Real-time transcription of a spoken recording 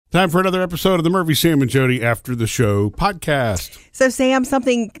Time for another episode of the Murphy, Sam, and Jody After the Show podcast. So, Sam,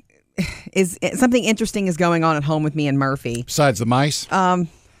 something interesting is going on at home with me and Murphy. Besides the mice?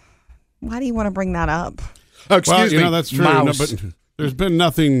 Why do you want to bring that up? Oh, excuse me. That's true. Mouse. No, but there's been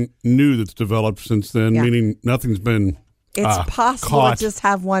nothing new that's developed since then, meaning nothing's been It's possible caught. to just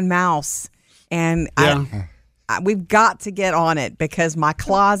have one mouse. And we've got to get on it because my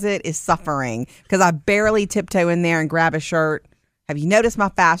closet is suffering because I barely tiptoe in there and grab a shirt. Have you noticed my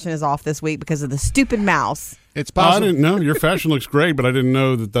fashion is off this week because of the stupid mouse? It's I possible. didn't know. Your fashion looks great, but I didn't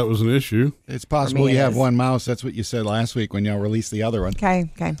know that was an issue. It's possible me, you it have is. one mouse. That's what you said last week when y'all released the other one. Okay.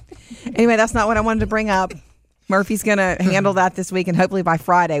 Anyway, that's not what I wanted to bring up. Murphy's going to handle that this week, and hopefully by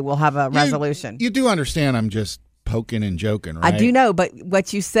Friday we'll have a resolution. You do understand I'm just poking and joking, right? I do know, but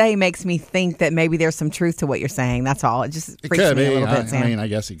what you say makes me think that maybe there's some truth to what you're saying. That's all. It just It freaks could me be. a little bit, Sam. I mean, I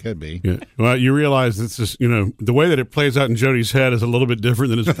guess it could be. Yeah. Well, you realize it's just, the way that it plays out in Jody's head is a little bit different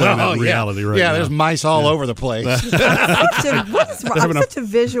than it's playing out in reality right now. Yeah, there's mice all over the place. I'm such a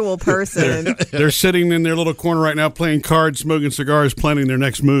visual person. They're sitting in their little corner right now playing cards, smoking cigars, planning their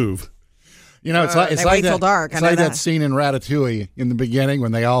next move. You know, it's like they wait till dark. I It's know like that that. scene in Ratatouille in the beginning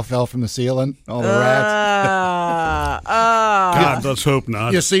when they all fell from the ceiling, all the rats. God, let's hope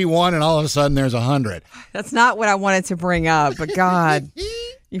not. You see one, and all of a sudden there's 100. That's not what I wanted to bring up, but God,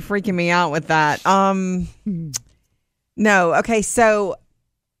 you're freaking me out with that. No, okay, so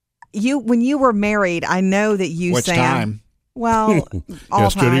when you were married, I know that you Which sang. time? Well, all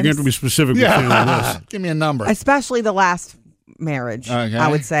Yes, Jody, you're going to have times. to be specific with saying this. Give me a number. Especially the last marriage, Okay. I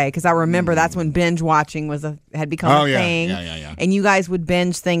would say, because I remember that's when binge watching had become Oh, a yeah. thing. Yeah. And you guys would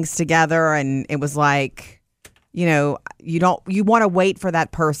binge things together, and it was like, you want to wait for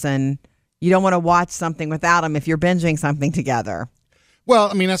that person. You don't want to watch something without them if you're binging something together.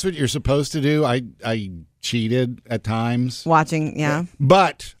 Well, I mean, that's what you're supposed to do. I cheated at times. Watching, yeah.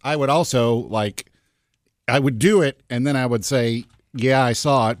 But I would also, I would do it, and then I would say, yeah, I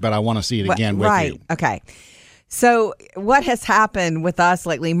saw it, but I want to see it again with right. you. Okay. So what has happened with us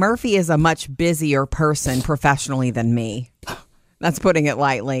lately, Murphy is a much busier person professionally than me. That's putting it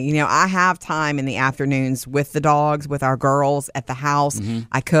lightly. I have time in the afternoons with the dogs, with our girls at the house. Mm-hmm.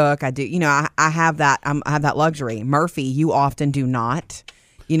 I cook. I do. I have that. I have that luxury. Murphy, you often do not.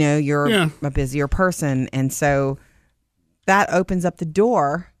 You're a busier person, and so that opens up the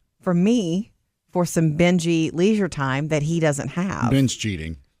door for me for some bingey leisure time that he doesn't have. Binge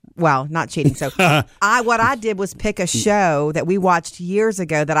cheating. Well, not cheating. So what I did was pick a show that we watched years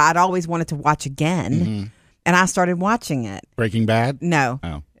ago that I'd always wanted to watch again. Mm-hmm. And I started watching it. Breaking Bad? No.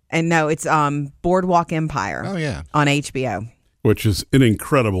 Oh. And no, it's Boardwalk Empire. Oh, yeah. On HBO. Which is an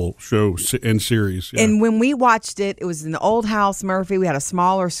incredible show and series. Yeah. And when we watched it, it was in the old house, Murphy. We had a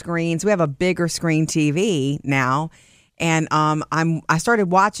smaller screen. So we have a bigger screen TV now. And I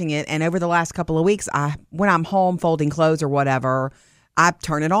started watching it. And over the last couple of weeks, when I'm home folding clothes or whatever, I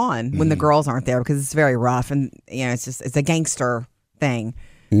turn it on when the girls aren't there because it's very rough. And, it's a gangster thing.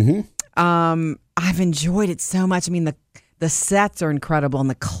 Mm-hmm. I've enjoyed it so much. I mean, the sets are incredible and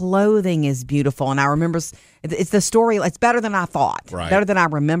the clothing is beautiful. And I remember it's the story. It's better than I thought. Right. Better than I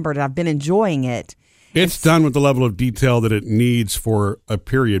remembered. I've been enjoying it. It's done with the level of detail that it needs for a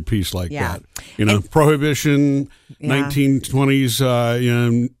period piece like that. Prohibition,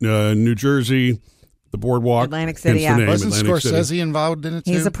 1920s, New Jersey, the boardwalk, Atlantic City, hence the name, Wasn't Atlantic City. Scorsese involved in it,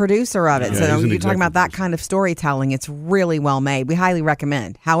 too? He's a producer of it. Yeah, So he's an you're talking about that executive kind of storytelling. It's really well made. We highly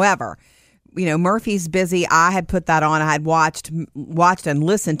recommend. However, Murphy's busy. I had put that on. I had watched and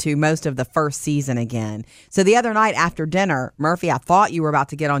listened to most of the first season again. So the other night after dinner, Murphy, I thought you were about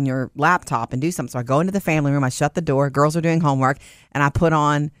to get on your laptop and do something. So I go into the family room. I shut the door. Girls are doing homework. And I put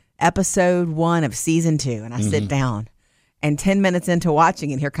on episode 1 of season 2. And I sit down. And 10 minutes into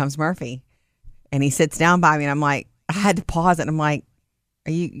watching it, here comes Murphy. And he sits down by me. And I'm like, I had to pause it. And I'm like,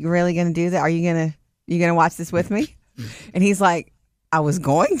 are you really going to do that? Are you going to watch this with me? And he's like, I was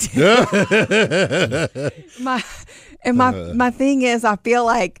going to. My thing is, I feel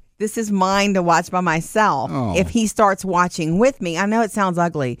like this is mine to watch by myself. Oh. If he starts watching with me, I know it sounds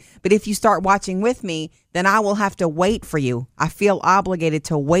ugly, but if you start watching with me, then I will have to wait for you. I feel obligated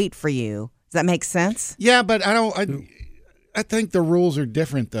to wait for you. Does that make sense? Yeah, but I think the rules are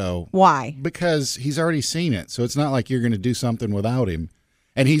different, though. Why? Because he's already seen it, so it's not like you're going to do something without him.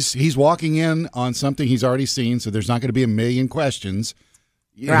 And he's walking in on something he's already seen, so there's not going to be a million questions.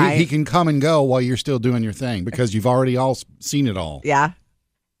 Right. He can come and go while you're still doing your thing because you've already all seen it all. Yeah.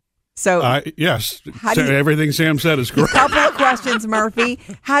 So Yes, How do you- everything Sam said is a correct. couple of questions, Murphy.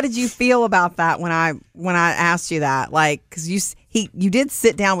 How did you feel about that when I asked you that? Like, because you did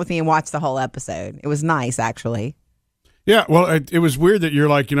sit down with me and watch the whole episode. It was nice, actually. Yeah, well, it was weird that you're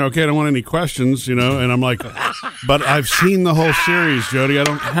like, okay, I don't want any questions, and I'm like, but I've seen the whole series, Jody. I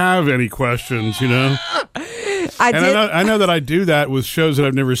don't have any questions, I know that I do that with shows that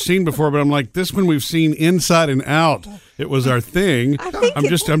I've never seen before, but I'm like, this one we've seen inside and out. It was our thing. I'm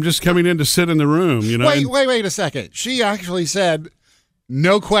just coming in to sit in the room, Wait a second. She actually said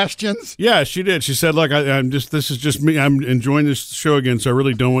no questions? Yeah, she did. She said, look, this is just me. I'm enjoying this show again, so I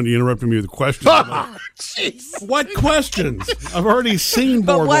really don't want you interrupting me with questions. Oh, jeez. What questions? I've already seen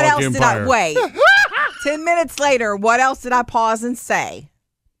Boardwalk Empire. But what else did I wait? 10 minutes later, what else did I pause and say?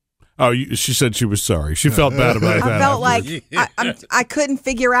 Oh, she said she was sorry. She felt bad about that. I felt like I couldn't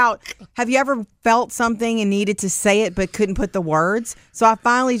figure out. Have you ever felt something and needed to say it but couldn't put the words? So I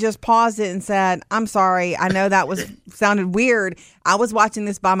finally just paused it and said, I'm sorry. I know that sounded weird. I was watching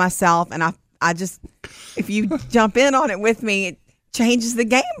this by myself, and I just, if you jump in on it with me, it changes the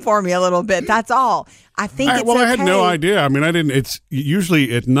game for me a little bit. That's all. I think it's okay. I had no idea. I mean, I didn't. It's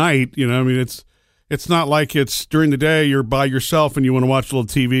usually at night, It's not like it's during the day you're by yourself and you want to watch a little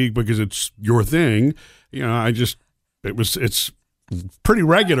TV because it's your thing. It's pretty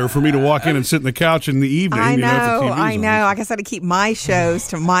regular for me to walk in and sit in the couch in the evening. I know. I guess I had to keep my shows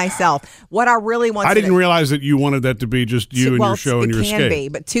to myself. What I really want. I didn't realize that you wanted that to be just you and your show and your escape. It can be,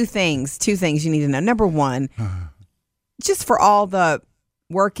 but two things you need to know. Number one, just for all the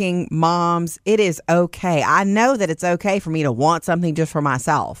working moms, it is okay. I know that it's okay for me to want something just for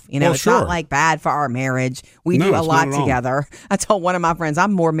myself. It's not like bad for our marriage. We do a lot together. I told one of my friends,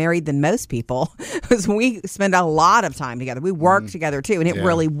 I'm more married than most people because we spend a lot of time together. We work together too, and it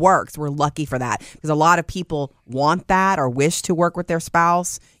really works. We're lucky for that because a lot of people want that or wish to work with their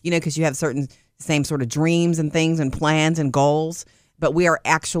spouse, because you have same sort of dreams and things and plans and goals. But we are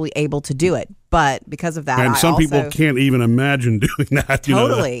actually able to do it. But because of that, and some people can't even imagine doing that.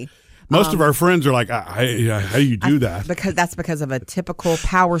 Totally. Most of our friends are like, how do you do that? Because of a typical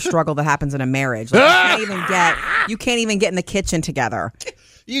power struggle that happens in a marriage. Like you can't even get in the kitchen together.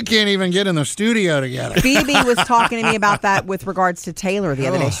 You can't even get in the studio together. Phoebe was talking to me about that with regards to Taylor the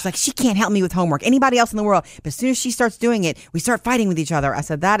other day. She's like, she can't help me with homework. Anybody else in the world. But as soon as she starts doing it, we start fighting with each other. I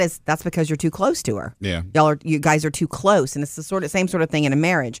said, that's because you're too close to her. Yeah. You guys are too close. And it's the same sort of thing in a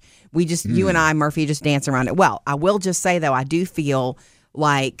marriage. You and I, Murphy, just dance around it. Well, I will just say, though, I do feel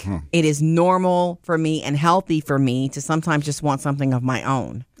like it is normal for me and healthy for me to sometimes just want something of my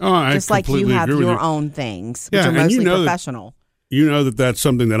own. Just like you have your own things, which are mostly professional. You know that's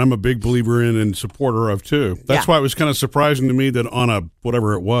something that I'm a big believer in and supporter of, too. That's why it was kind of surprising to me that on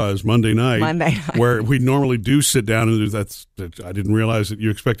whatever it was, Monday night, where we normally do sit down and do that, I didn't realize that you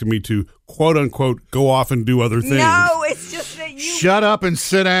expected me to, quote unquote, go off and do other things. No, it's just that you... Shut up and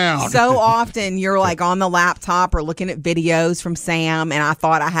sit down. So often you're like on the laptop or looking at videos from Sam, and I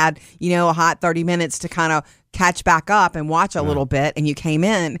thought I had, a hot 30 minutes to kind of catch back up and watch a little bit, and you came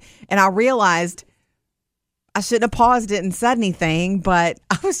in, and I realized... I shouldn't have paused it and said anything, but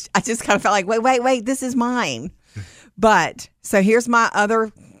I just kind of felt like, wait, this is mine. But so here's my other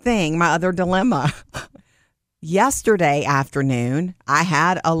thing, my other dilemma. Yesterday afternoon, I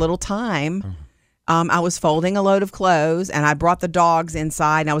had a little time. I was folding a load of clothes, and I brought the dogs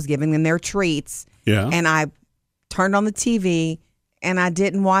inside, and I was giving them their treats. Yeah. And I turned on the TV, and I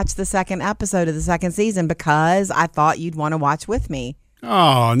didn't watch the second episode of the second season because I thought you'd want to watch with me.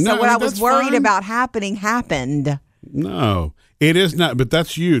 Oh, no. So what I was worried about happened. No, it is not. But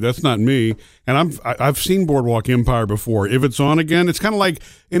that's you. That's not me. And I've seen Boardwalk Empire before. If it's on again, it's kind of like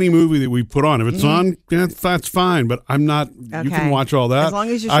any movie that we put on. If it's on, that's fine. But I'm not. Okay. You can watch all that. As long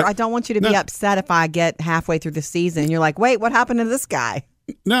as you're sure. I don't want you to be upset if I get halfway through the season and you're like, wait, what happened to this guy?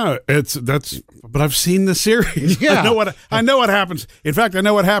 No, but I've seen the series. Yeah. I know what happens. In fact, I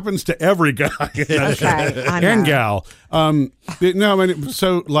know what happens to every guy and gal. And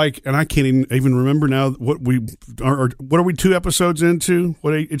I can't even remember now what are we 2 episodes into?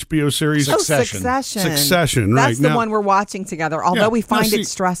 What HBO series? Succession. Right. That's the one we're watching together. Although we find it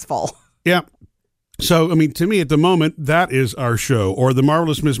stressful. Yeah. So, to me at the moment, that is our show, or The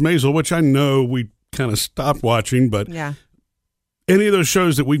Marvelous Miss Maisel, which I know we kind of stopped watching, but yeah. Any of those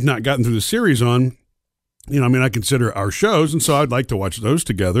shows that we've not gotten through the series on, I consider our shows, and so I'd like to watch those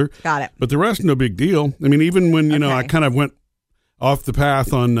together. Got it. But the rest, no big deal. Even when, I kind of went off the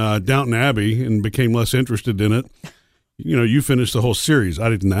path on Downton Abbey and became less interested in it, you finished the whole series. I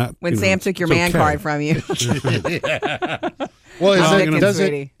did not. When Sam took your man card from you. Well,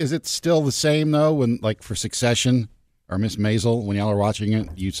 is it still the same, though, when, like, for Succession or Miss Maisel, when y'all are watching it,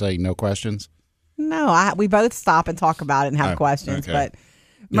 you say no questions? No, we both stop and talk about it and have questions, but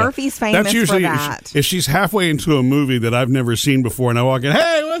Murphy's famous That's usually, for that. If she's halfway into a movie that I've never seen before and I walk in,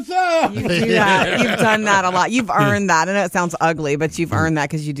 hey, what's up? You do that. You've done that a lot. You've earned that. I know it sounds ugly, but you've earned that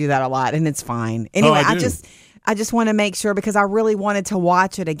because you do that a lot, and it's fine. Anyway, I just want to make sure because I really wanted to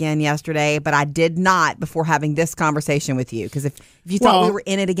watch it again yesterday, but I did not before having this conversation with you. Because if you thought we were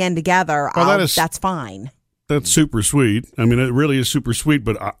in it again together, that's fine. That's super sweet. I mean, it really is super sweet.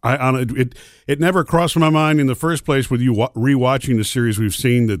 But it never crossed my mind in the first place with you rewatching the series we've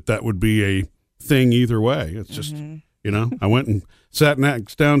seen that would be a thing either way. It's just I went and sat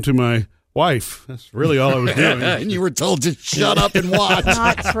next down to my wife. That's really all I was doing. And you were told to shut up and watch. That's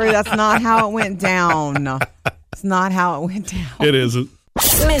not true. That's not how it went down. It's not how it went down. It isn't.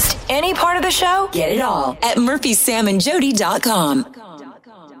 Missed any part of the show? Get it all at murphysamandjody.com.